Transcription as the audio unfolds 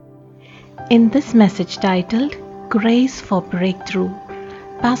In this message titled Grace for Breakthrough,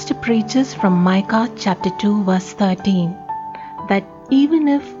 Pastor preaches from Micah chapter 2 verse 13 that even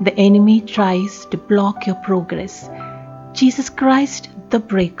if the enemy tries to block your progress, Jesus Christ the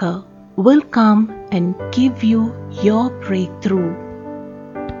Breaker will come and give you your breakthrough.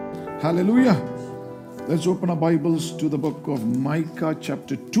 Hallelujah. Let's open our Bibles to the book of Micah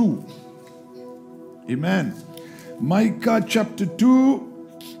chapter 2. Amen. Micah chapter 2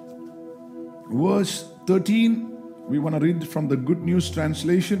 verse 13. We want to read from the Good News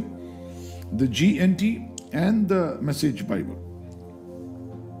Translation, the GNT, and the Message Bible.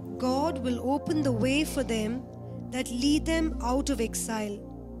 God will open the way for them that lead them out of exile.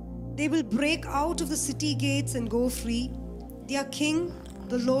 They will break out of the city gates and go free. Their King,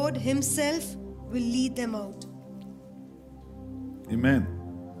 the Lord Himself, will lead them out. Amen.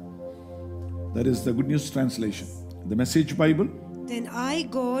 That is the Good News Translation. The Message Bible. Then I,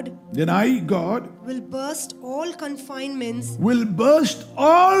 God, will burst all confinements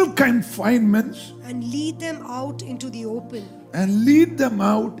and lead them out into the open.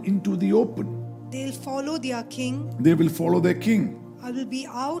 They'll follow their King. They will follow their King. I will be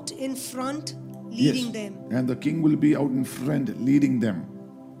out in front leading them. And the King will be out in front leading them.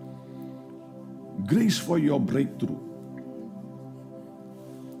 Grace for your breakthrough.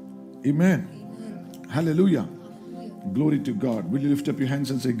 Amen. Hallelujah. Glory to God. Will you lift up your hands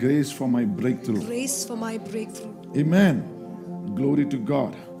and say, grace for my breakthrough? Grace for my breakthrough. Amen. Glory to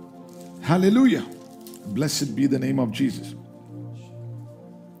God. Hallelujah. Blessed be the name of Jesus.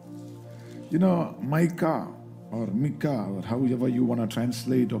 You know, Micah or Micah, or however you want to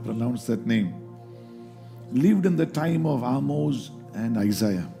translate or pronounce that name, lived in the time of Amos and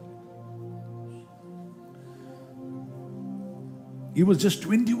Isaiah. He was just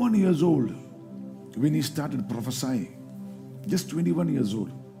 21 years old when he started prophesying. Just 21 years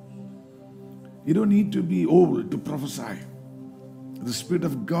old. You don't need to be old to prophesy. The Spirit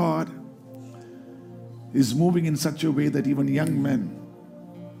of God is moving in such a way that even young men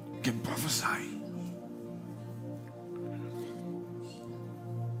can prophesy.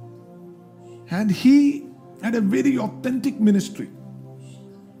 And he had a very authentic ministry.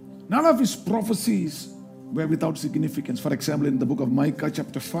 None of his prophecies were without significance. For example, in the book of Micah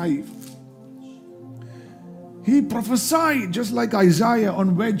chapter 5, he prophesied just like Isaiah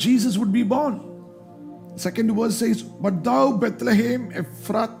on where Jesus would be born. Second verse says, but thou Bethlehem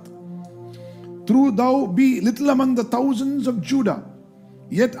Ephrath, though thou be little among the thousands of Judah,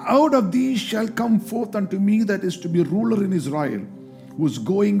 yet out of thee shall come forth unto me that is to be ruler in Israel, whose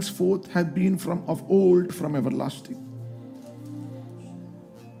goings forth have been from of old, from everlasting.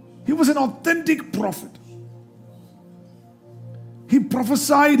 He was an authentic prophet. He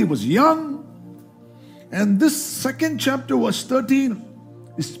prophesied, he was young. And this second chapter, verse 13,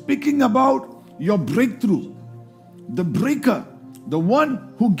 is speaking about your breakthrough. The breaker, the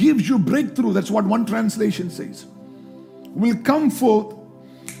one who gives you breakthrough, that's what one translation says, will come forth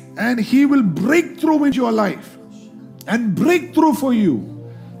and he will break through into your life and break through for you,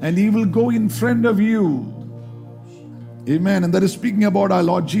 and he will go in front of you. Amen. And that is speaking about our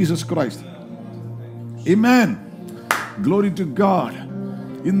Lord Jesus Christ. Amen. Glory to God.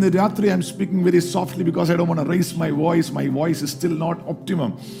 In the Ratri, I'm speaking very softly because I don't want to raise my voice. My voice is still not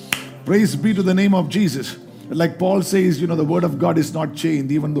optimum. Praise be to the name of Jesus. Like Paul says, you know, the word of God is not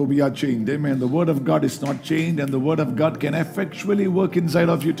chained, even though we are chained. Amen. The word of God is not chained, and the word of God can effectually work inside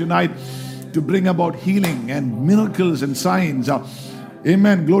of you tonight to bring about healing and miracles and signs.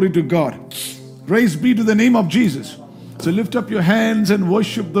 Amen. Glory to God. Praise be to the name of Jesus. So lift up your hands and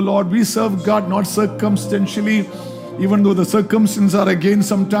worship the Lord. We serve God not circumstantially. Even though the circumstances are against,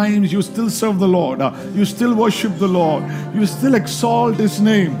 sometimes you still serve the Lord. You still worship the Lord. You still exalt His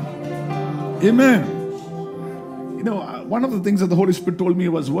name. Amen. You know, one of the things that the Holy Spirit told me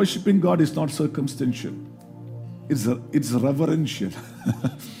was worshiping God is not circumstantial. It's reverential.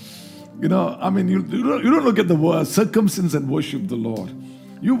 You know, I mean, you don't look at the word circumstance and worship the Lord.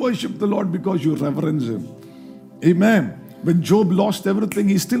 You worship the Lord because you reverence Him. Amen. When Job lost everything,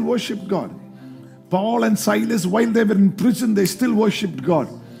 he still worshiped God. Paul and Silas, while they were in prison, they still worshipped God.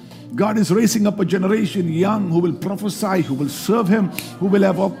 God is raising up a generation young who will prophesy, who will serve Him, who will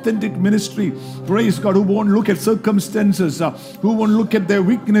have authentic ministry. Praise God, who won't look at circumstances, who won't look at their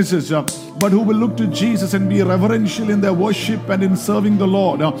weaknesses, but who will look to Jesus and be reverential in their worship and in serving the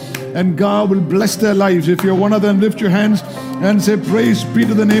Lord. And God will bless their lives. If you're one of them, lift your hands and say, praise be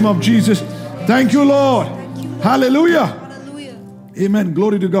to the name of Jesus. Thank you, Lord. Hallelujah. Hallelujah. Amen.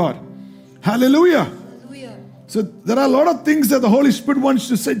 Glory to God. Hallelujah. Hallelujah. So there are a lot of things that the Holy Spirit wants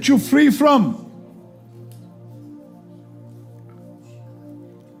to set you free from.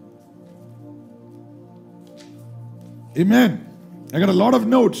 Amen. I got a lot of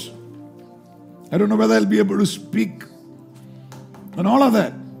notes. I don't know whether I'll be able to speak on all of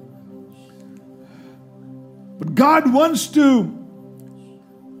that. But God wants to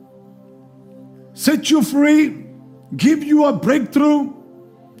set you free, give you a breakthrough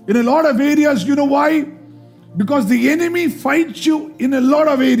in a lot of areas. You know why? Because the enemy fights you in a lot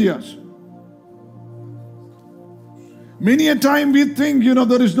of areas. Many a time we think,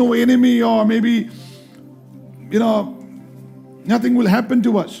 there is no enemy, or maybe, nothing will happen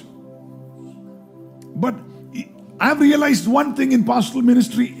to us. But I've realized one thing in pastoral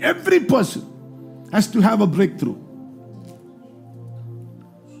ministry: every person has to have a breakthrough.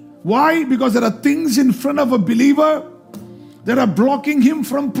 Why? Because there are things in front of a believer that are blocking him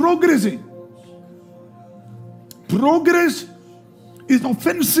from progressing. Progress is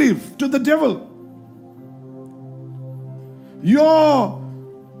offensive to the devil. Your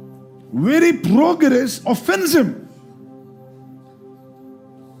very progress offends him.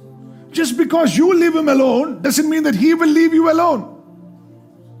 Just because you leave him alone doesn't mean that he will leave you alone.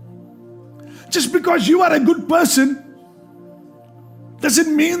 Just because you are a good person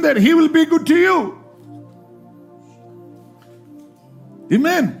doesn't mean that he will be good to you.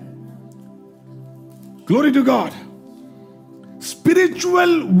 Amen. Glory to God.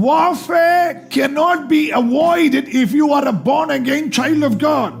 Spiritual warfare cannot be avoided if you are a born-again child of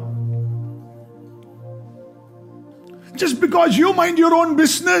God. Just because you mind your own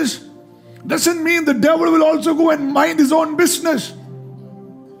business doesn't mean the devil will also go and mind his own business.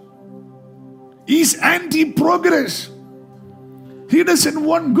 He's anti-progress. He doesn't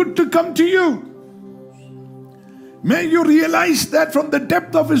want good to come to you. May you realize that from the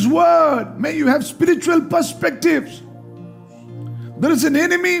depth of His Word. May you have spiritual perspectives. There is an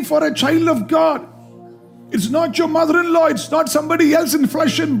enemy for a child of God. It's not your mother-in-law. It's not somebody else in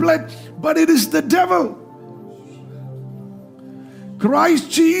flesh and blood. But it is the devil. Christ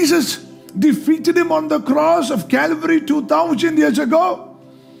Jesus defeated him on the cross of Calvary 2,000 years ago.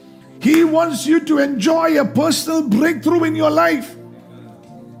 He wants you to enjoy a personal breakthrough in your life.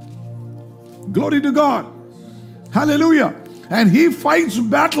 Glory to God. Hallelujah. And He fights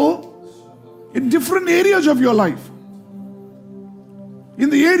battle in different areas of your life. In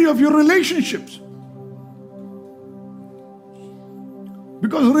the area of your relationships.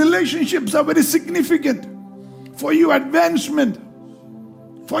 Because relationships are very significant for your advancement,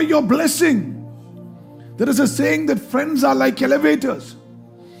 for your blessing. There is a saying that friends are like elevators.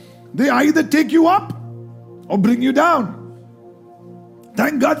 They either take you up or bring you down.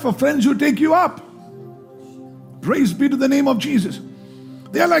 Thank God for friends who take you up. Praise be to the name of Jesus.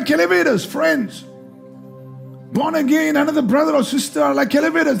 They are like elevators, friends. Born again, another brother or sister are like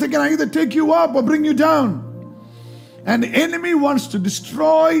elevators. They can either take you up or bring you down. And the enemy wants to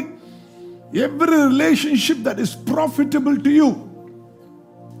destroy every relationship that is profitable to you.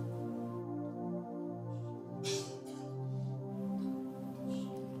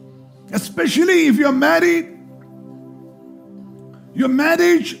 Especially if you're married. Your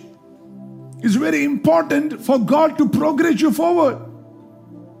marriage is very important for God to progress you forward.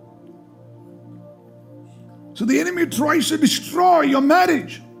 So the enemy tries to destroy your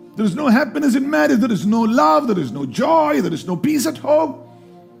marriage. There is no happiness in marriage. There is no love. There is no joy. There is no peace at home.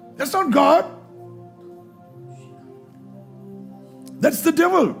 That's not God. That's the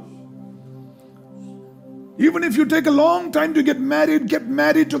devil. Even if you take a long time to get married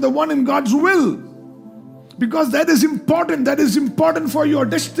to the one in God's will. Because that is important. That is important for your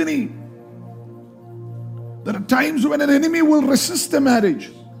destiny. There are times when an enemy will resist the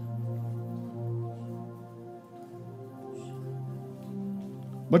marriage.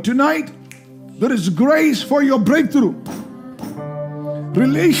 But tonight, there is grace for your breakthrough.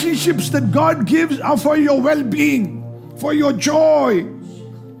 Relationships that God gives are for your well-being, for your joy.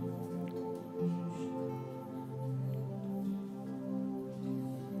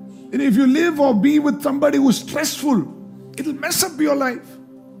 And if you live or be with somebody who's stressful, it'll mess up your life.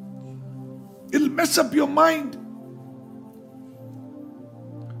 It'll mess up your mind.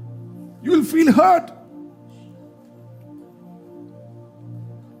 You will feel hurt.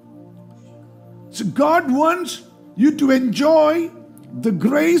 So God wants you to enjoy the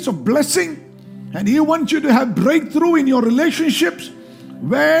grace of blessing, and He wants you to have breakthrough in your relationships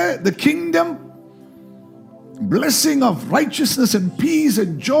where the kingdom blessing of righteousness and peace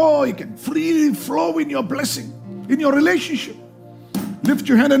and joy can freely flow in your blessing, in your relationship. Lift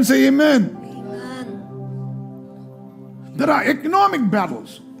your hand and say amen. Amen. There are economic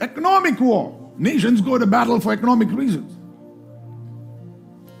battles, economic war. Nations go to battle for economic reasons.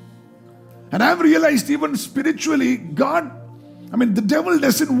 And I've realized even spiritually, the devil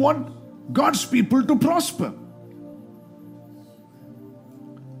doesn't want God's people to prosper.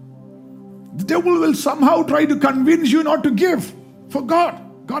 The devil will somehow try to convince you not to give for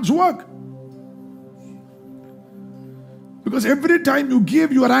God's work. Because every time you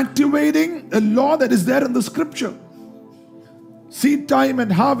give, you are activating a law that is there in the scripture. Seed time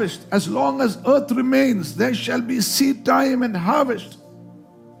and harvest. As long as earth remains, there shall be seed time and harvest.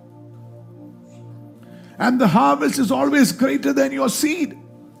 And the harvest is always greater than your seed.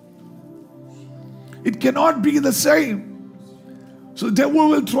 It cannot be the same. So the devil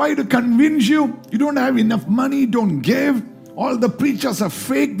will try to convince you, you don't have enough money, don't give. All the preachers are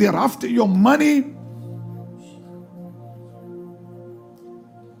fake, they're after your money.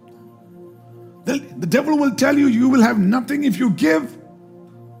 The devil will tell you, you will have nothing if you give.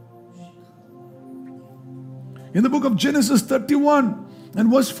 In the book of Genesis 31 and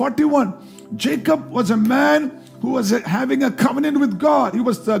verse 41, Jacob was a man who was having a covenant with God. He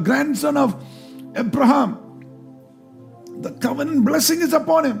was the grandson of Abraham. The covenant blessing is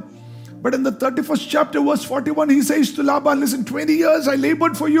upon him. But in the 31st chapter, verse 41, he says to Laban, listen, 20 years I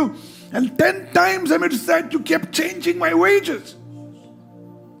labored for you, and 10 times amidst that you kept changing my wages.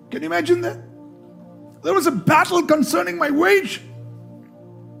 Can you imagine that? There was a battle concerning my wage.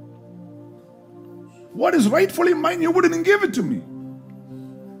 What is rightfully mine, you wouldn't give it to me.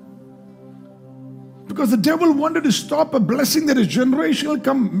 Because the devil wanted to stop a blessing that is generational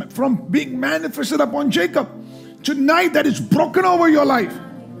come from being manifested upon Jacob. Tonight that is broken over your life.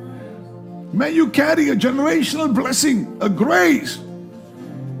 May you carry a generational blessing, a grace.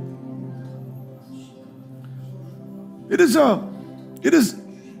 It is a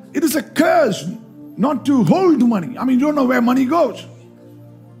curse not to hold money. I mean, you don't know where money goes.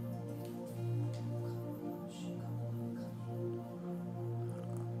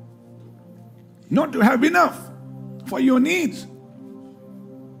 Not to have enough for your needs.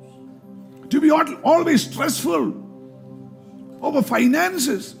 To be always stressful over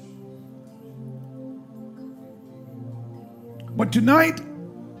finances. But tonight,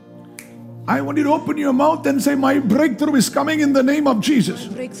 I want you to open your mouth and say, my breakthrough is coming in the name of Jesus.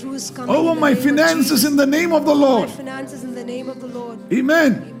 My breakthrough is coming Over in the my name finances of Jesus. in the name of the Lord. My finances in the name of the Lord.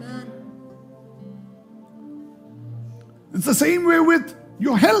 Amen. Amen. It's the same way with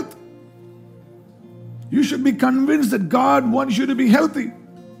your health. You should be convinced that God wants you to be healthy.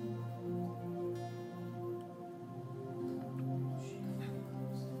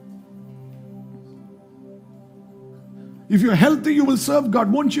 If you're healthy, you will serve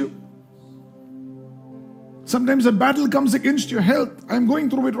God, won't you? Sometimes a battle comes against your health. I'm going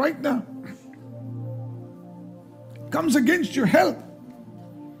through it right now. Comes against your health.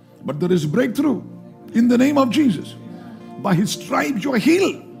 But there is breakthrough in the name of Jesus. By His stripes you are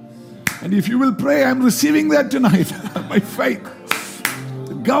healed. And if you will pray, I'm receiving that tonight by faith.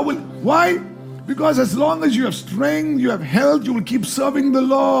 God will. Why? Because as long as you have strength, you have health, you will keep serving the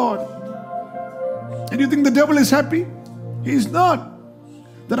Lord. And you think the devil is happy? He is not.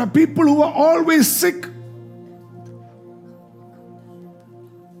 There are people who are always sick.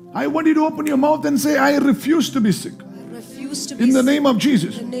 I want you to open your mouth and say, I refuse to be sick. I refuse to be In the sick. name of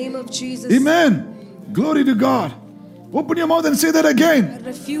Jesus. In the name of Jesus. Amen. Glory to God. Open your mouth and say that again. I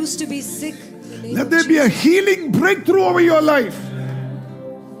refuse to be sick. In the name Let of there be a Jesus. healing breakthrough over your life.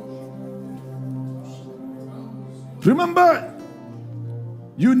 Remember,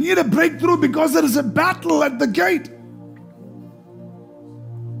 you need a breakthrough because there is a battle at the gate.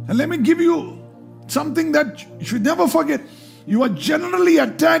 And let me give you something that you should never forget. You are generally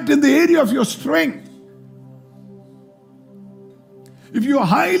attacked in the area of your strength. If you are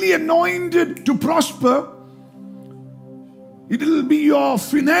highly anointed to prosper, it will be your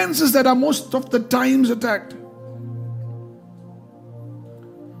finances that are most of the times attacked.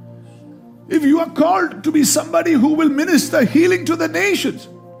 If you are called to be somebody who will minister healing to the nations,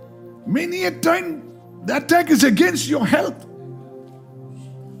 many a time the attack is against your health.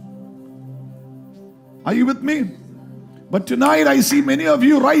 Are you with me? But tonight I see many of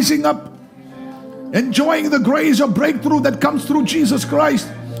you rising up, enjoying the grace of breakthrough that comes through Jesus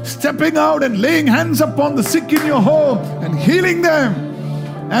Christ, stepping out and laying hands upon the sick in your home and healing them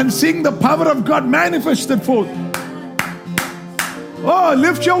and seeing the power of God manifested forth. Oh,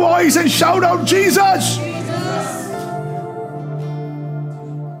 lift your voice and shout out, Jesus!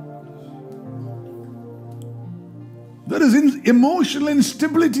 There is emotional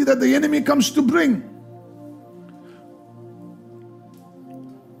instability that the enemy comes to bring.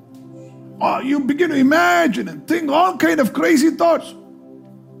 Oh, you begin to imagine and think all kind of crazy thoughts.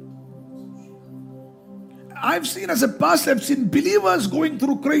 I've seen as a pastor, I've seen believers going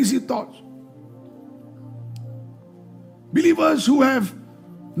through crazy thoughts. Believers who have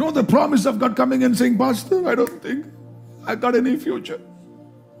know the promise of God coming and saying, Pastor, I don't think I got any future.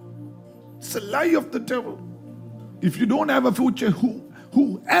 It's a lie of the devil. If you don't have a future,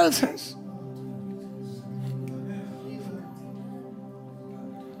 who else has?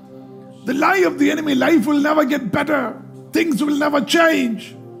 The lie of the enemy, life will never get better. Things will never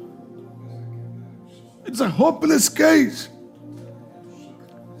change. It's a hopeless case.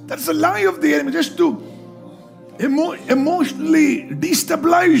 That's a lie of the enemy, just to emotionally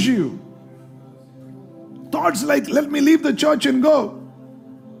destabilize you. Thoughts like, let me leave the church and go.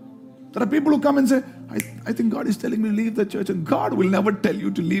 There are people who come and say, I think God is telling me to leave the church, and God will never tell you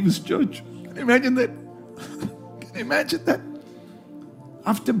to leave His church. Can you imagine that? Can you imagine that?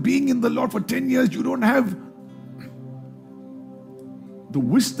 After being in the Lord for 10 years, you don't have the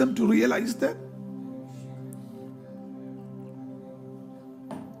wisdom to realize that?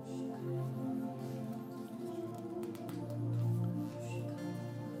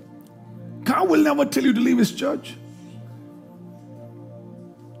 God will never tell you to leave His church.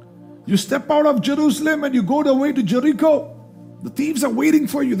 You step out of Jerusalem and you go the way to Jericho. The thieves are waiting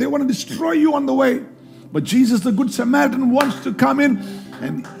for you. They want to destroy you on the way. But Jesus, the Good Samaritan, wants to come in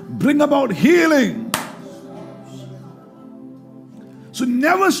and bring about healing. So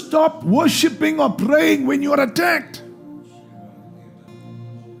never stop worshiping or praying when you are attacked.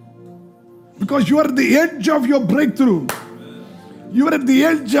 Because you are at the edge of your breakthrough. You are at the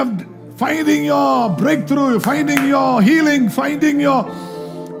edge of finding your breakthrough, finding your healing, finding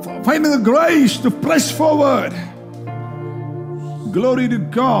the grace to press forward. Glory to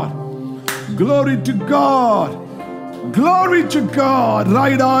God. Glory to God. Glory to God.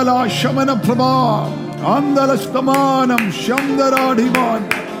 Raidala Shamana Prabha. Andalastamanam Shamdaradhivan.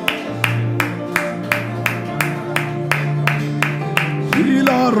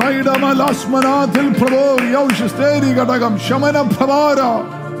 Ila Raidama Lasmanathil Prabho. Yaushasteri Gadagam Shamana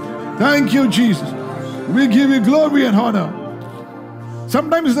Prabhara. Thank you, Jesus. We give you glory and honor.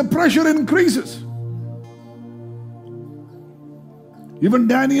 Sometimes the pressure increases. Even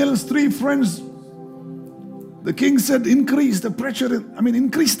Daniel's 3 friends, the king said, increase the pressure,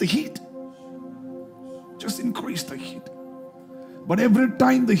 increase the heat. Just increase the heat. But every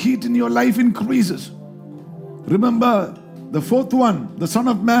time the heat in your life increases, remember the 4th one, the Son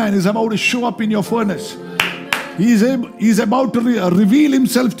of Man is about to show up in your furnace. He is about to reveal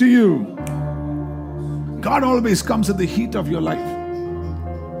Himself to you. God always comes at the heat of your life.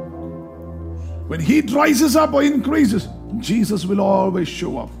 When heat rises up or increases, Jesus will always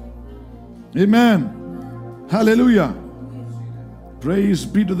show up. Amen. Hallelujah. Praise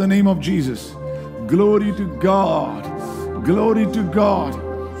be to the name of Jesus. Glory to God. Glory to God.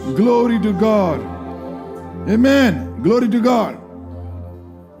 Glory to God. Amen. Glory to God.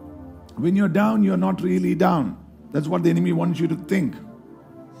 When you're down, you're not really down. That's what the enemy wants you to think.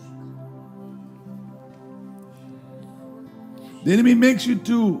 The enemy makes you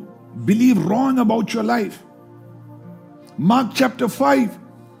to believe wrong about your life. Mark chapter 5,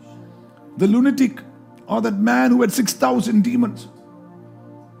 the lunatic, or that man who had 6,000 demons.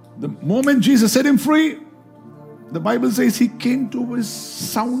 The moment Jesus set him free, the Bible says he came to his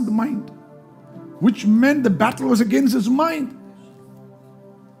sound mind, which meant the battle was against his mind.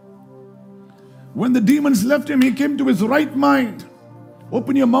 When the demons left him, he came to his right mind.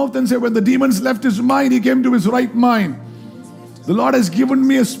 Open your mouth and say, when the demons left his mind, he came to his right mind. The Lord has given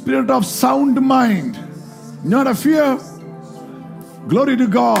me a spirit of sound mind, not a fear. Glory to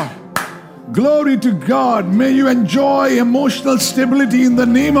God. Glory to God. May you enjoy emotional stability in the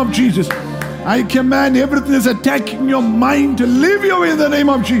name of Jesus. I command everything that's attacking your mind to leave you in the name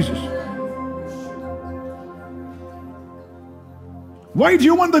of Jesus. Why do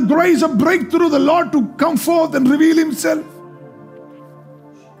you want the grace of breakthrough, the Lord to come forth and reveal Himself?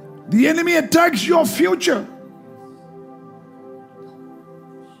 The enemy attacks your future.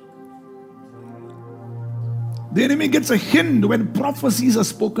 The enemy gets a hint when prophecies are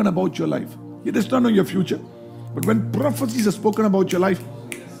spoken about your life. He does not know your future, but when prophecies are spoken about your life,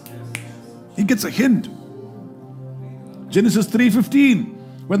 he gets a hint. Genesis 3:15,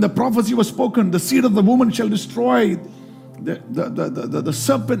 when the prophecy was spoken, the seed of the woman shall destroy the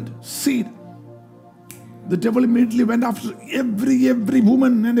serpent seed. The devil immediately went after every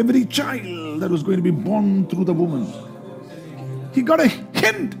woman and every child that was going to be born through the woman. He got a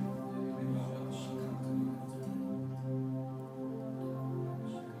hint.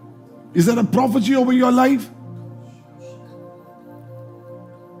 Is there a prophecy over your life?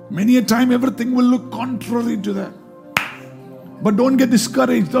 Many a time everything will look contrary to that. But don't get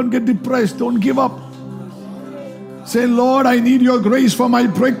discouraged, don't get depressed, don't give up. Say, Lord, I need your grace for my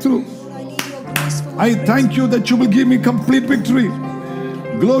breakthrough. I thank you that you will give me complete victory.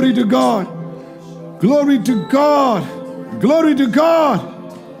 Glory to God. Glory to God. Glory to God.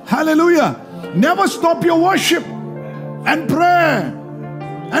 Hallelujah. Never stop your worship and prayer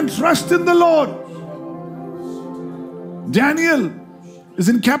and trust in the Lord. Daniel is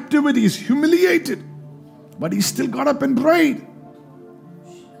in captivity, he's humiliated, but he still got up and prayed.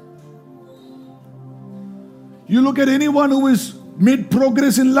 You look at anyone who has made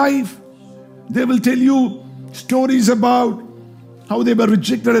progress in life, they will tell you stories about how they were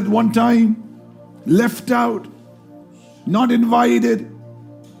rejected at one time, left out, not invited.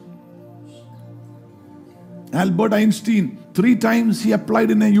 Albert Einstein, 3 times he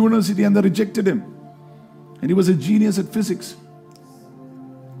applied in a university and they rejected him. And he was a genius at physics.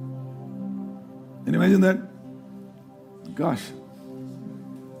 Can you imagine that? Gosh.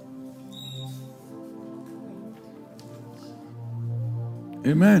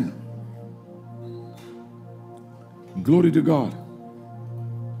 Amen. Glory to God.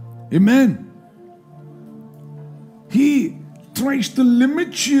 Amen. He tries to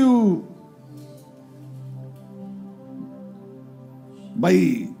limit you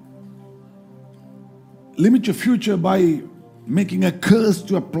limit your future by making a curse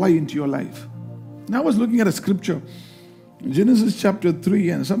to apply into your life. Now I was looking at a scripture, Genesis chapter 3,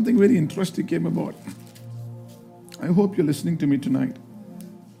 and something very interesting came about. I hope you're listening to me tonight.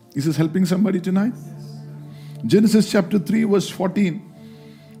 Is this helping somebody tonight? Genesis chapter 3 verse 14.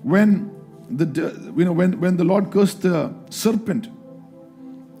 When the Lord cursed the serpent,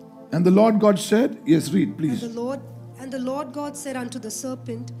 and the Lord God said, yes, read please. And the Lord God said unto the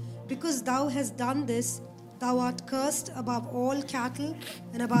serpent, because thou hast done this, thou art cursed above all cattle,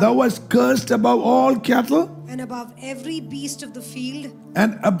 and above Thou art cursed above all cattle, and above every beast of the field,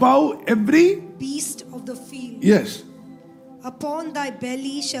 and above every beast of the field. yes. Upon thy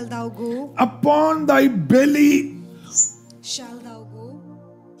belly shalt thou go, Upon thy belly, shalt thou go,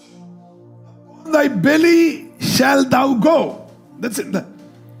 upon thy belly shall thou go. That's it.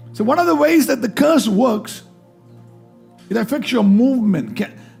 So one of the ways that the curse works, it affects your movement.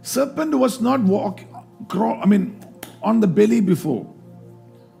 Serpent was not on the belly before.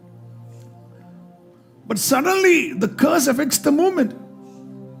 But suddenly the curse affects the movement.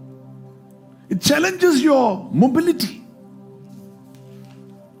 It challenges your mobility.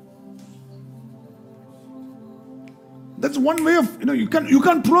 That's one way of, you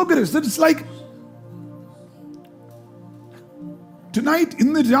can't progress. That's like tonight,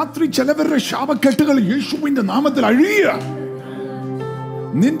 ഇന്ന് രാത്രി ചിലവരുടെ ശാപക്കെട്ടുകൾ യേശുവിന്റെ നാമത്തിൽ അഴിയുക.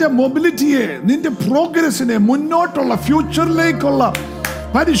 നിന്റെ മൊബിലിറ്റിയെ, നിന്റെ പ്രോഗ്രസിനെ, മുന്നോട്ടുള്ള ഫ്യൂച്ചറിലേക്കുള്ള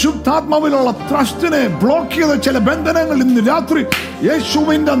പരിശുദ്ധാത്മാവിലുള്ള ട്രസ്റ്റിനെ block ചെയ്ത ചില ബന്ധനങ്ങൾ ഇന്ന് രാത്രി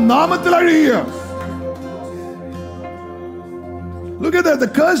യേശുവിന്റെ നാമത്തിൽ അഴിയുക. Look at that.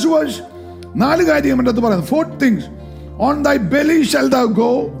 The curse was 4 കാര്യമാണ് അത് പറയുന്നത്. 4 things. On thy belly shalt thou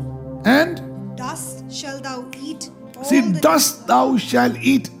go, and dust shalt thou eat. See, dust thou shalt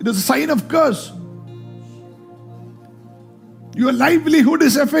eat. It is a sign of curse. Your livelihood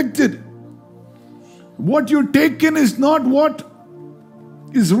is affected. What you take in is not what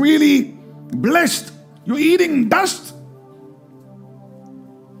is really blessed. You're eating dust.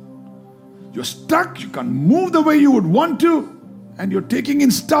 You're stuck. You can't move the way you would want to. And you're taking in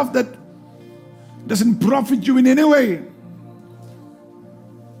stuff that doesn't profit you in any way.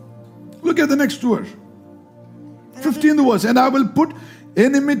 Look at the next verse. 15th verse. And I will put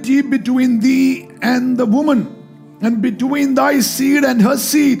enmity between thee and the woman, and between thy seed and her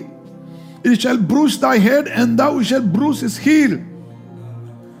seed. It shall bruise thy head, and thou shalt bruise his heel.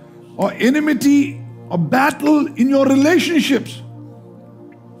 Or enmity or battle in your relationships.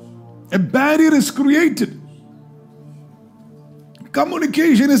 A barrier is created.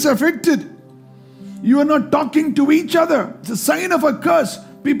 Communication is affected. You are not talking to each other. It's a sign of a curse.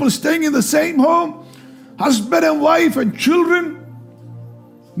 People staying in the same home, husband and wife and children,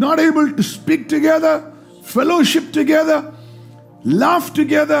 not able to speak together, fellowship together, laugh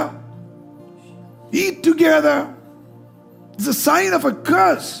together, eat together. It's a sign of a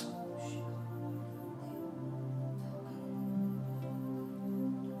curse.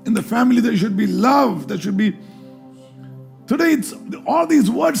 In the family there should be love, there should be... Today all these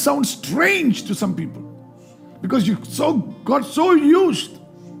words sound strange to some people because you got so used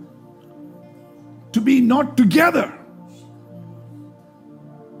to be not together.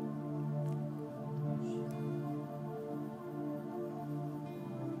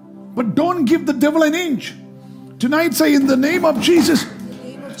 But don't give the devil an inch. Tonight say, in the name of Jesus,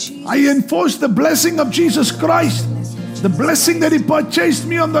 I enforce the blessing of Jesus Christ. The blessing that He purchased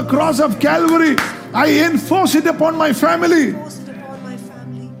me on the cross of Calvary. I enforce it upon my family.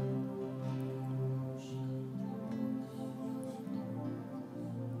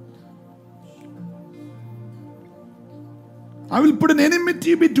 I will put an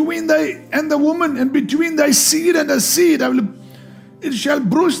enmity between thy and the woman, and between thy seed and her seed. It shall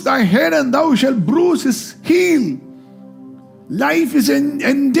bruise thy head, and thou shalt bruise his heel. Life is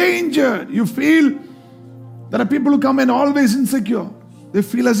endangered. You feel there are people who come and always insecure. They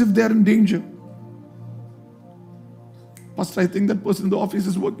feel as if they are in danger. Pastor, I think that person in the office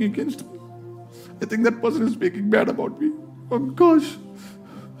is working against me. I think that person is speaking bad about me. Oh gosh,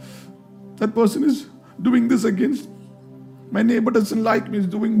 that person is doing this against me. My neighbor doesn't like me, is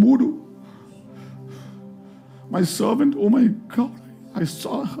doing voodoo. My servant, oh my God, I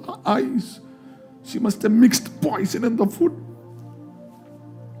saw her eyes. She must have mixed poison in the food.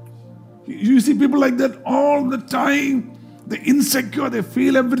 You see people like that all the time. They're insecure, they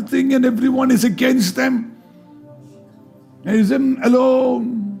feel everything and everyone is against them. And he's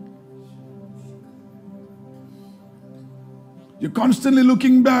alone. You're constantly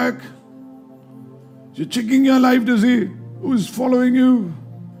looking back. You're checking your life to see who is following you.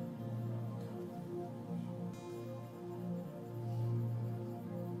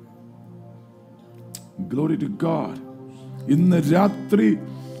 Glory to God. ഇന്ന് രാത്രി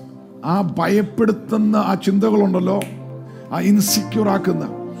ആ ഭയപ്പെടുത്തുന്ന ആ ചിന്തകളുണ്ടല്ലോ, ആ insecure ആക്കുന്ന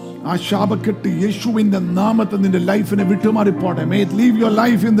ആ ശാപക്കെട്ട് യേശുവിന്റെ നാമത്തിൽ നിന്റെ ലൈഫിനെ വിട്ടുമാറിപ്പോട്ടെ. May it leave your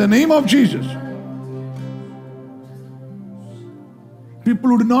life in the name of Jesus. People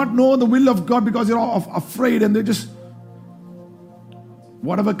who do not know the will of God because they're all afraid and they just,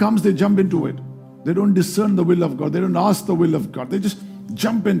 whatever comes, they jump into it. They don't discern the will of God. They don't ask the will of God. They just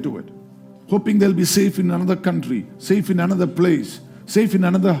jump into it, hoping they'll be safe in another country, safe in another place, safe in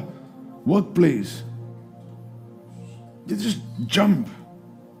another workplace. They just jump.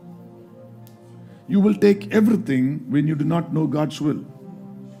 You will take everything when you do not know God's will.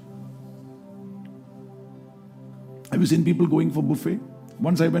 Have you seen people going for buffet?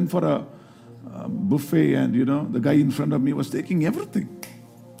 Once I went for a buffet and the guy in front of me was taking everything.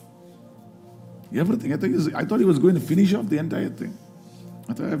 Everything. I thought he was going to finish off the entire thing.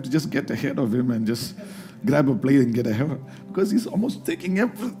 I thought I have to just get ahead of him and just grab a plate and get ahead because he's almost taking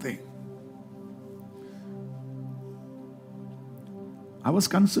everything. I was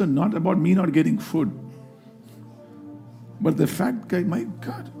concerned not about me not getting food, but the fact that, my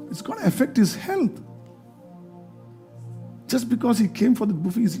God, it's going to affect his health. Just because he came for the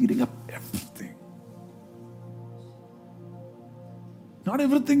buffet, he's eating up everything. Not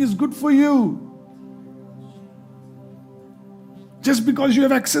everything is good for you. Just because you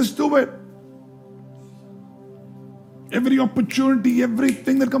have access to it. Every opportunity,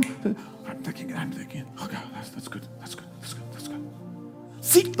 everything that comes, I'm taking it. Okay, that's good.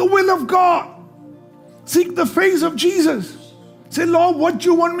 Seek the will of God. Seek the face of Jesus. Say, Lord, what do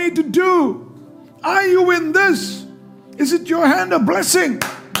you want me to do? Are you in this? Is it your hand a blessing?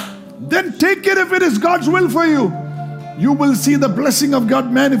 Then take it if it is God's will for you. You will see the blessing of God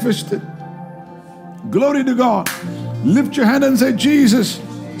manifested. Glory to God. Lift your hand and say, Jesus,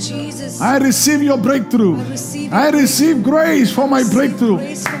 I receive your breakthrough. I receive grace for my breakthrough.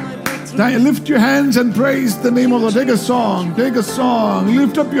 Lift your hands and praise the name of God. Take a song.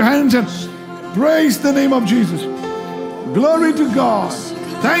 Lift up your hands and praise the name of Jesus. Glory to God.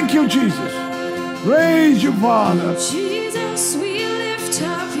 Thank you, Jesus. Praise you, Father. Jesus, we lift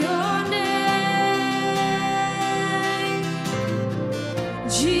up your name.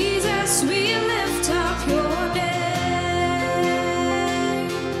 Jesus, we lift up your name.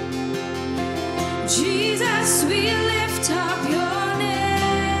 Jesus, we lift up your name.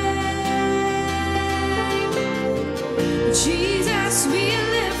 Jesus, we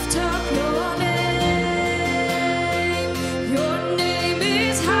lift up your name. Your name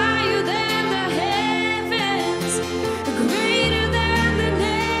is higher than the heavens, greater than the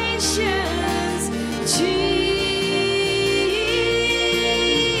nations. Jesus,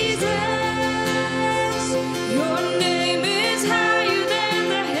 your name is higher than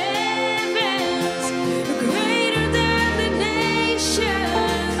the heavens, greater than the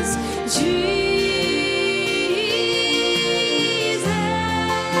nations.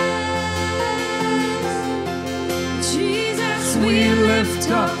 Jesus, we lift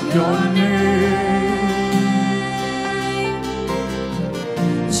up your name.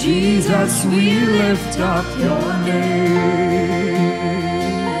 Jesus, we lift up your name.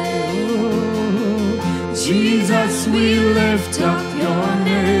 Jesus, we lift up your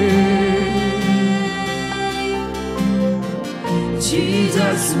name.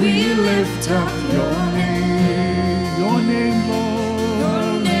 Jesus, we lift up your name. Your name, Lord. Your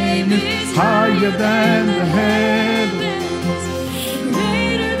name is Higher than the heavens,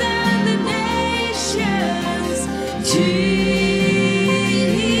 greater than the nations. Jesus,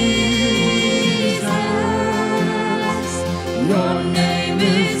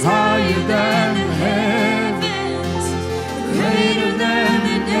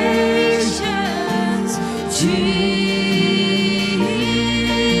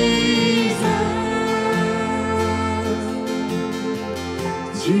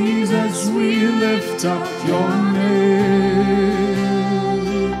 lift up your name.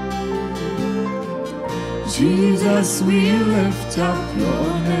 Jesus, we lift up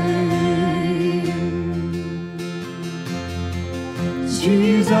your name.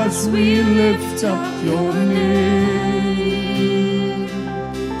 Jesus, we lift up your name.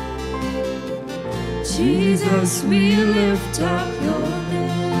 Jesus, we lift up your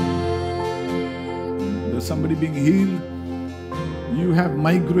name. There's somebody being healed. You have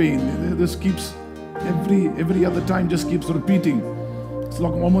migraine. This keeps every other time just keeps repeating. It's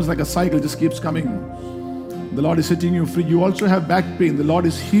like almost like a cycle, just keeps coming. The Lord is setting you free. You also have back pain. The Lord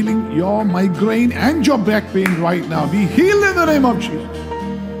is healing your migraine and your back pain right now. Be healed in the name of Jesus.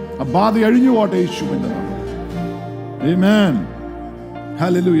 Amen.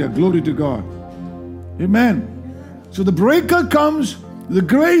 Hallelujah. Glory to God. Amen. So the breaker comes, the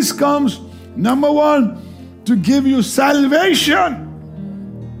grace comes, number one, to give you salvation.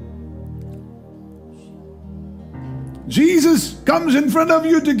 Jesus comes in front of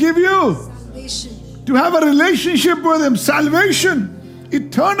you to give you Salvation. to have a relationship with Him, salvation,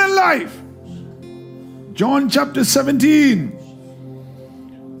 eternal life. John chapter 17.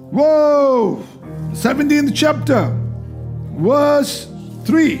 Whoa! 17th chapter, verse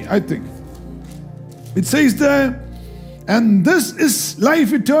 3, I think. It says there, and this is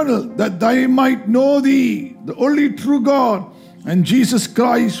life eternal, that they might know Thee, the only true God, and Jesus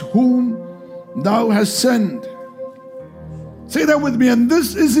Christ, whom Thou hast sent. Say that with me. And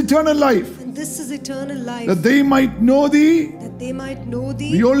this is eternal life, And this is eternal life, that they might know Thee, that they might know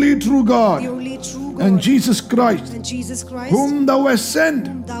Thee, the only true the God, only true God, and Jesus Christ, and Jesus Christ, whom Thou hast sent.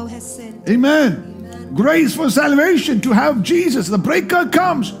 whom Thou hast sent. Amen. Grace for salvation, to have Jesus. The breaker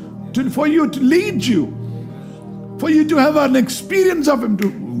comes for you, to lead you, for you to have an experience of Him, to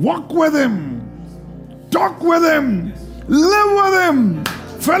walk with Him, talk with Him, live with Him,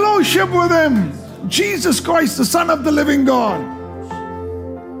 fellowship with Him. Jesus Christ, the Son of the living God.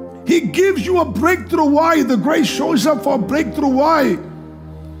 He gives you a breakthrough. Why? The grace shows up for a breakthrough. Why?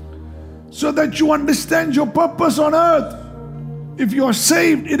 So that you understand your purpose on earth. If you are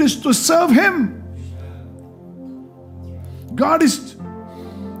saved, it is to serve Him. God is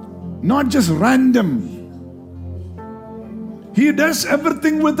not just random. He does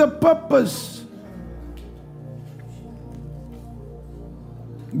everything with a purpose.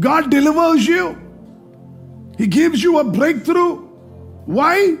 God delivers you. He gives you a breakthrough.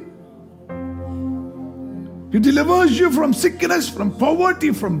 Why? He delivers you from sickness, from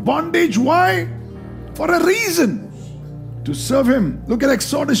poverty, from bondage. Why? For a reason. To serve Him. Look at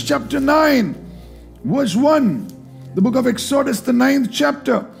Exodus chapter 9, verse 1. The book of Exodus, the 9th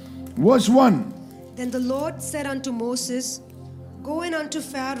chapter, verse 1. Then the Lord said unto Moses, Go in unto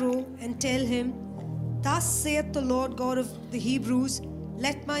Pharaoh, and tell him, Thus saith the Lord God of the Hebrews,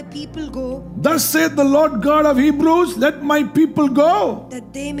 Let my people go, Thus saith the Lord God of Hebrews, let my people go,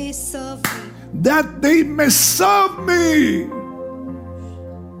 that they may serve me. that they may serve me.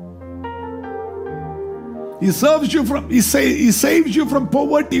 He saves you from, He saves you from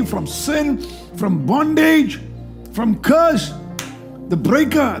poverty, from sin, from bondage, from curse. The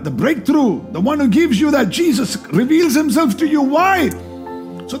breaker, the breakthrough, the one who gives you that, Jesus reveals Himself to you. Why?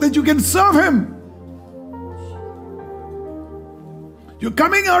 So that you can serve Him. You're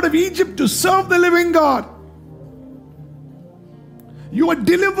coming out of Egypt to serve the living God. You are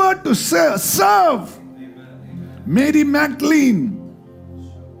delivered to serve. Mary Magdalene,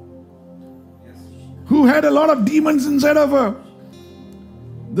 who had a lot of demons inside of her,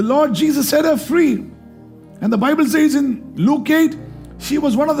 the Lord Jesus set her free. And the Bible says in Luke 8, she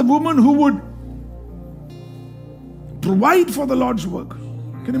was one of the women who would provide for the Lord's work.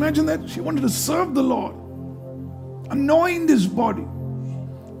 Can you imagine that? She wanted to serve the Lord, anoint His body.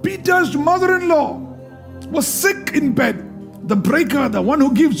 Peter's mother-in-law was sick in bed. The breaker, the one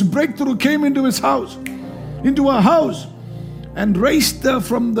who gives breakthrough, came into his house, into her house, and raised her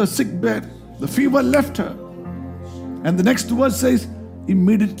from the sick bed. The fever left her. And the next verse says,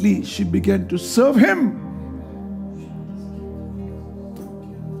 immediately she began to serve Him.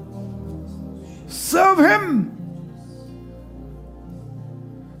 Serve Him.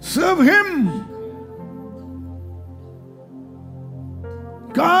 Serve Him.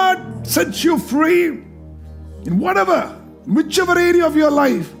 God sets you free in whichever area of your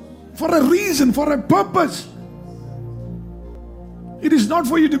life, for a reason, for a purpose. It is not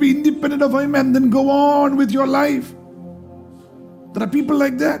for you to be independent of Him and then go on with your life. There are people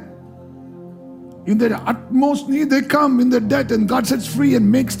like that. In their utmost need, they come in their debt, and God sets free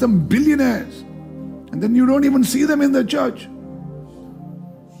and makes them billionaires. And then you don't even see them in the church.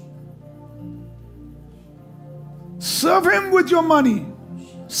 Serve Him with your money.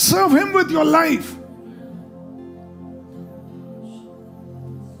 Serve Him with your life.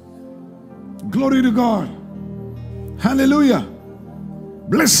 Glory to God. Hallelujah.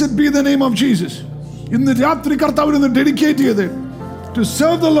 Blessed be the name of Jesus. ഇന്ന് രാത്രി കർത്താവിനെ ഒന്ന് dedicate ചെയ്ത് to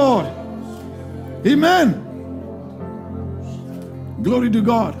serve the Lord. Amen. Glory to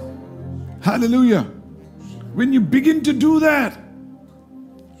God. Hallelujah. When you begin to do that,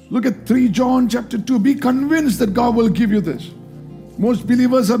 look at 3 John chapter 2. Be convinced that God will give you this. Most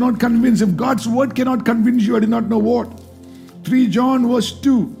believers are not convinced. If God's word cannot convince you, I do not know what. 3 John verse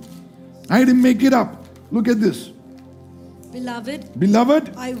 2. I didn't make it up. Look at this. Beloved,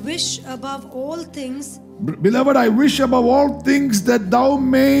 I wish above all things Beloved, I wish above all things that thou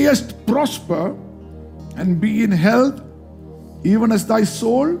mayest prosper and be in health, even as thy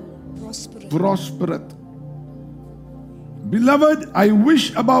soul prospereth. Beloved, I wish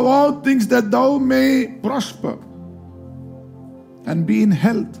above all things that thou may prosper and be in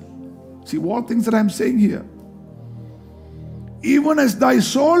health. See, all things that I'm saying here. Even as thy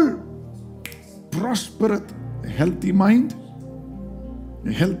soul prospereth, a healthy mind,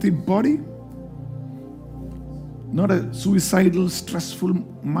 a healthy body, not a suicidal, stressful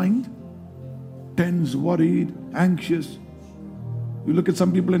mind, tense, worried, anxious. You look at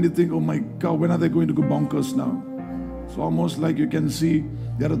some people and you think, oh my God, when are they going to go bonkers now? It's almost like you can see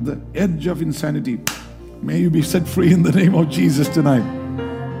they're at the edge of insanity. May you be set free in the name of Jesus tonight.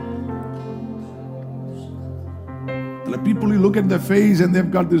 There are people, you look at their face and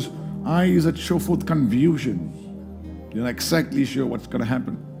they've got these eyes that show forth confusion. You're not exactly sure what's going to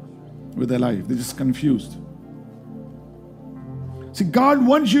happen with their life. They're just confused. See, God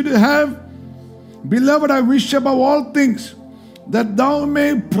wants you to have, beloved, I wish above all things that thou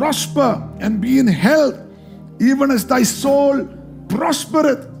may prosper and be in health, even as thy soul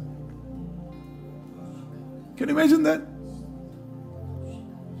prospereth. Can you imagine that?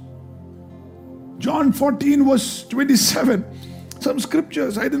 John 14 verse 27. Some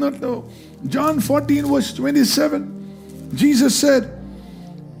scriptures I do not know. John 14 verse 27. Jesus said,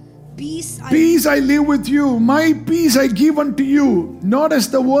 Peace I leave with you, my peace I give unto you, not as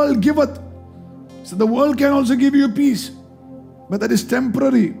the world giveth. So the world can also give you peace, but that is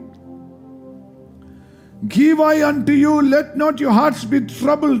temporary. Give I unto you, let not your hearts be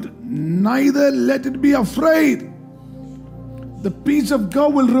troubled, neither let it be afraid. The peace of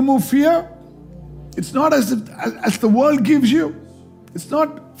God will remove fear. It's not as the world gives you. It's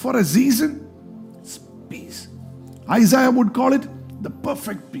not for a season. It's peace. Isaiah would call it the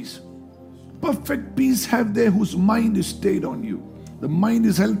perfect peace. Perfect peace have they whose mind is stayed on you. The mind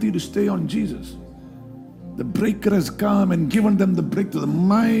is healthy to stay on Jesus. The breaker has come and given them the breakthrough. The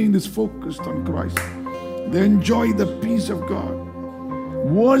mind is focused on Christ. They enjoy the peace of God.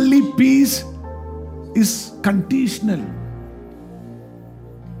 Worldly peace is conditional.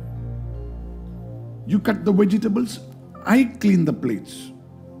 You cut the vegetables, I clean the plates.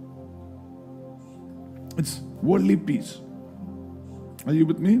 It's worldly peace. Are you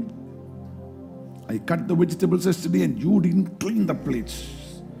with me? I cut the vegetables yesterday and you didn't clean the plates.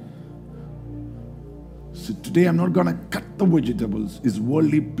 So today I'm not going to cut the vegetables. It's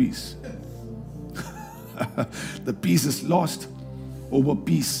worldly peace. The peace is lost over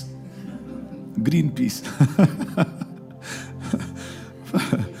peace. Green peace.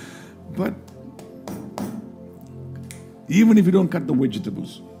 But even if you don't cut the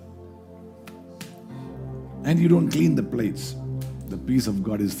vegetables and you don't clean the plates, the peace of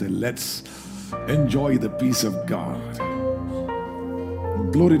God is there. Let's enjoy the peace of God.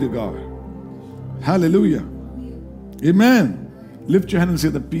 Glory to God. Hallelujah. Amen. Lift your hand and say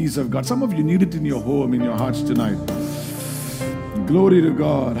the peace of God. Some of you need it in your home, in your hearts tonight. Glory to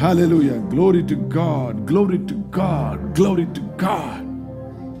God. Hallelujah. Glory to God. Glory to God. Glory to God.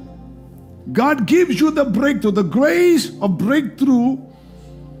 God gives you the breakthrough, the grace of breakthrough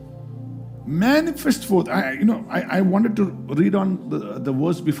manifest forth. I wanted to read on the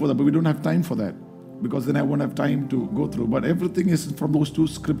verse before that, but we don't have time for that because then I won't have time to go through. But everything is from those 2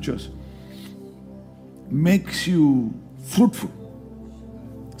 scriptures. Makes you fruitful.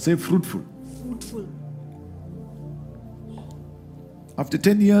 Say fruitful. fruitful. After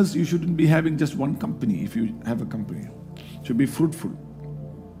 10 years, you shouldn't be having just one company if you have a company. It should be fruitful.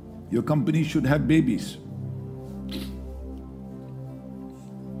 Your company should have babies.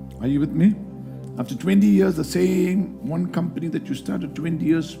 Are you with me? After 20 years, the same one company that you started 20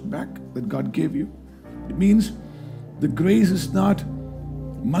 years back that God gave you, it means the grace is not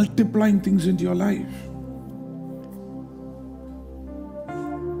multiplying things into your life.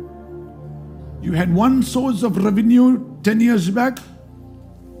 You had one source of revenue 10 years back,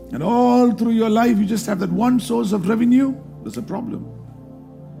 and all through your life you just have that one source of revenue. There's a problem.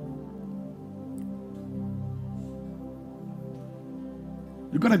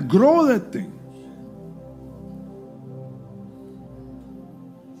 You got to grow that thing.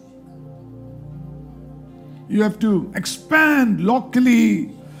 You have to expand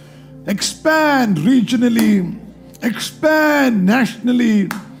locally, expand regionally, expand nationally,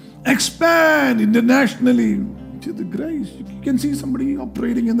 expand internationally. To the grace. You can see somebody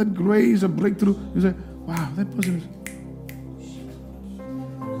operating in that grace, a breakthrough. You say, wow, that person is.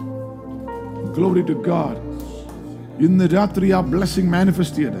 Glory to God. In the Ratri, our blessing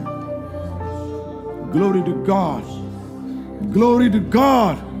manifested. Glory to God. Glory to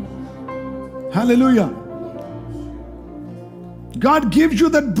God. Hallelujah. God gives you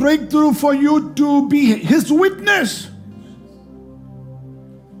that breakthrough for you to be His witness.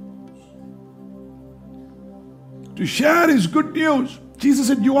 To share His good news. Jesus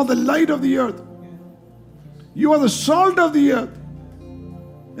said, you are the light of the earth. You are the salt of the earth.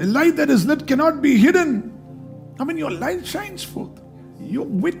 A light that is lit cannot be hidden. I mean, your light shines forth. You're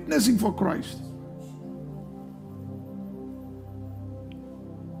witnessing for Christ.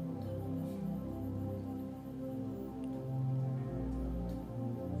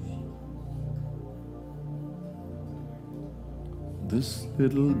 This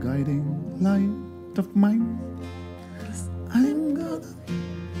little guiding light of mine, I'm gonna. This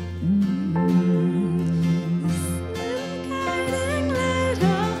little guiding light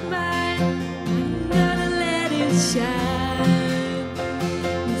of mine, I'm gonna let it shine.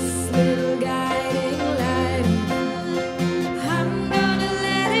 This little guiding light, I'm gonna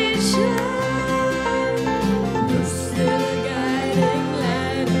let it shine. This little guiding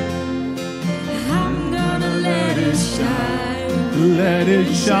light, I'm gonna let it shine. Let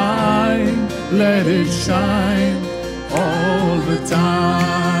it shine, let it shine all the time.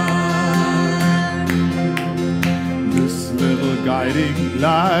 This little guiding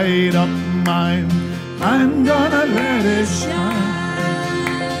light of mine, I'm gonna let it shine.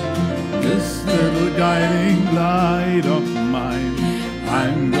 This little guiding light of mine,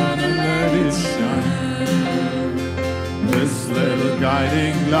 I'm gonna let it shine. This little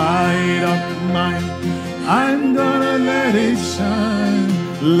guiding light of mine, I'm gonna let it shine.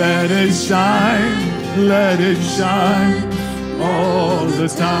 Let it shine, let it shine all the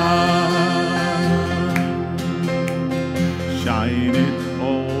time. Shine it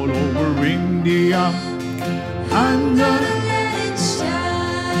all over India. I'm gonna Let it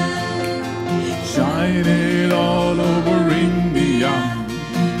shine. shine it all over India.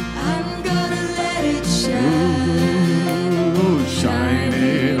 I'm gonna let it shine. Ooh, shine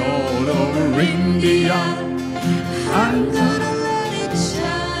it all over India. I'm Gonna let it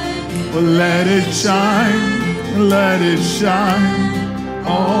shine. let it shine, let it shine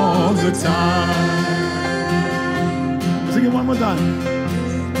all the time. Sing it one more time.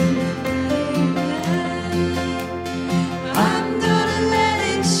 I'm gonna let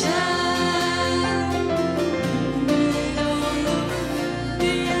it shine.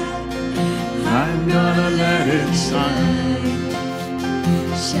 I'm gonna let it shine.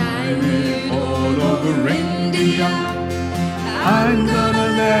 Shine it all over India. I'm gonna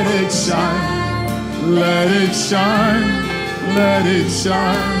let it shine, let it shine, let it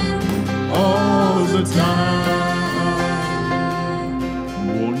shine all the time.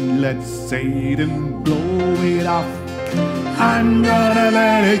 Won't let Satan blow it off. I'm gonna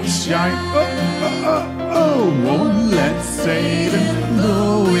let it shine. Oh, oh, oh, oh. Won't let Satan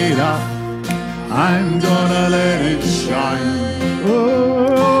blow it off. I'm gonna let it shine.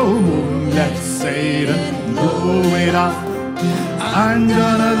 Oh, won't let Satan blow it off. I'm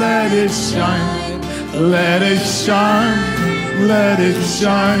gonna let it shine, let it shine, let it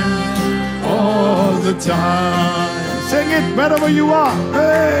shine all the time. Sing it wherever you are.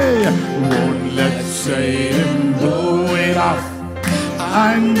 Hey, won't let Satan blow it off.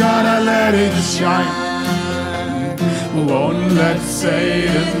 I'm gonna let it shine. Won't let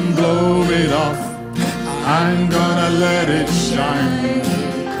Satan blow it off. I'm gonna let it shine.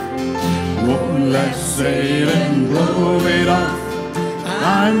 Won't let Satan blow it off.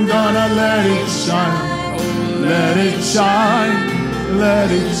 I'm gonna let it shine. Let it shine.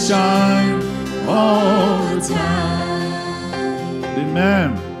 Let it shine all the time.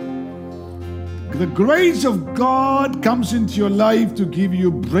 Amen. The grace of God comes into your life to give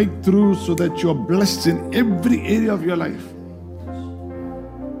you breakthrough so that you're blessed in every area of your life.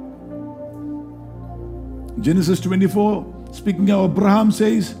 Genesis 24, speaking of Abraham,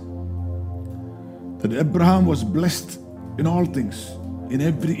 says that Abraham was blessed in all things, in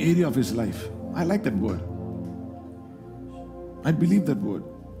every area of his life. I like that word. I believe that word.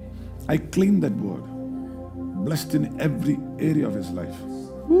 I claim that word. Blessed in every area of his life.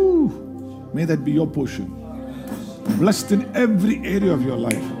 Woo. May that be your portion. Blessed in every area of your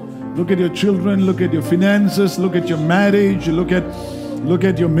life. Look at your children, look at your finances, look at your marriage, look at Look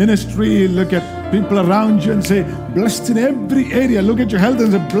at your ministry, look at people around you and say, blessed in every area. Look at your health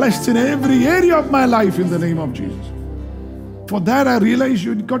and say, blessed in every area of my life in the name of Jesus. For that I realize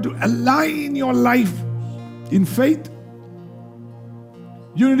you've got to align your life in faith.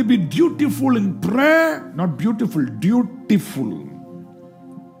 You need to be dutiful in prayer, not beautiful, dutiful.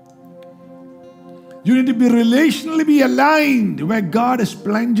 You need to be relationally aligned. Where God has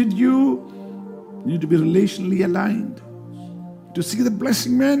planted you, you need to be relationally aligned to see the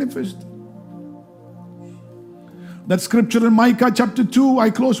blessing manifest. That scripture in Micah chapter 2, I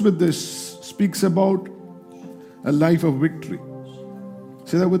close with this, speaks about a life of victory.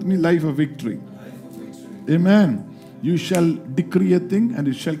 Say that with me, life of victory. Amen. You shall decree a thing and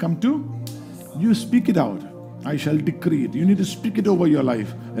it shall come to. You speak it out. I shall decree it. You need to speak it over your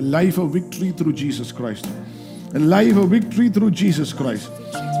life. A life of victory through Jesus Christ. A life of victory through Jesus Chrisit.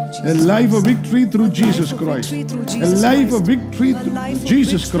 A life of victory through Jesus Christ. A life of victory through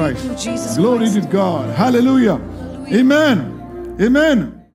Jesus Christ. Glory to God. Hallelujah. Amen. Amen.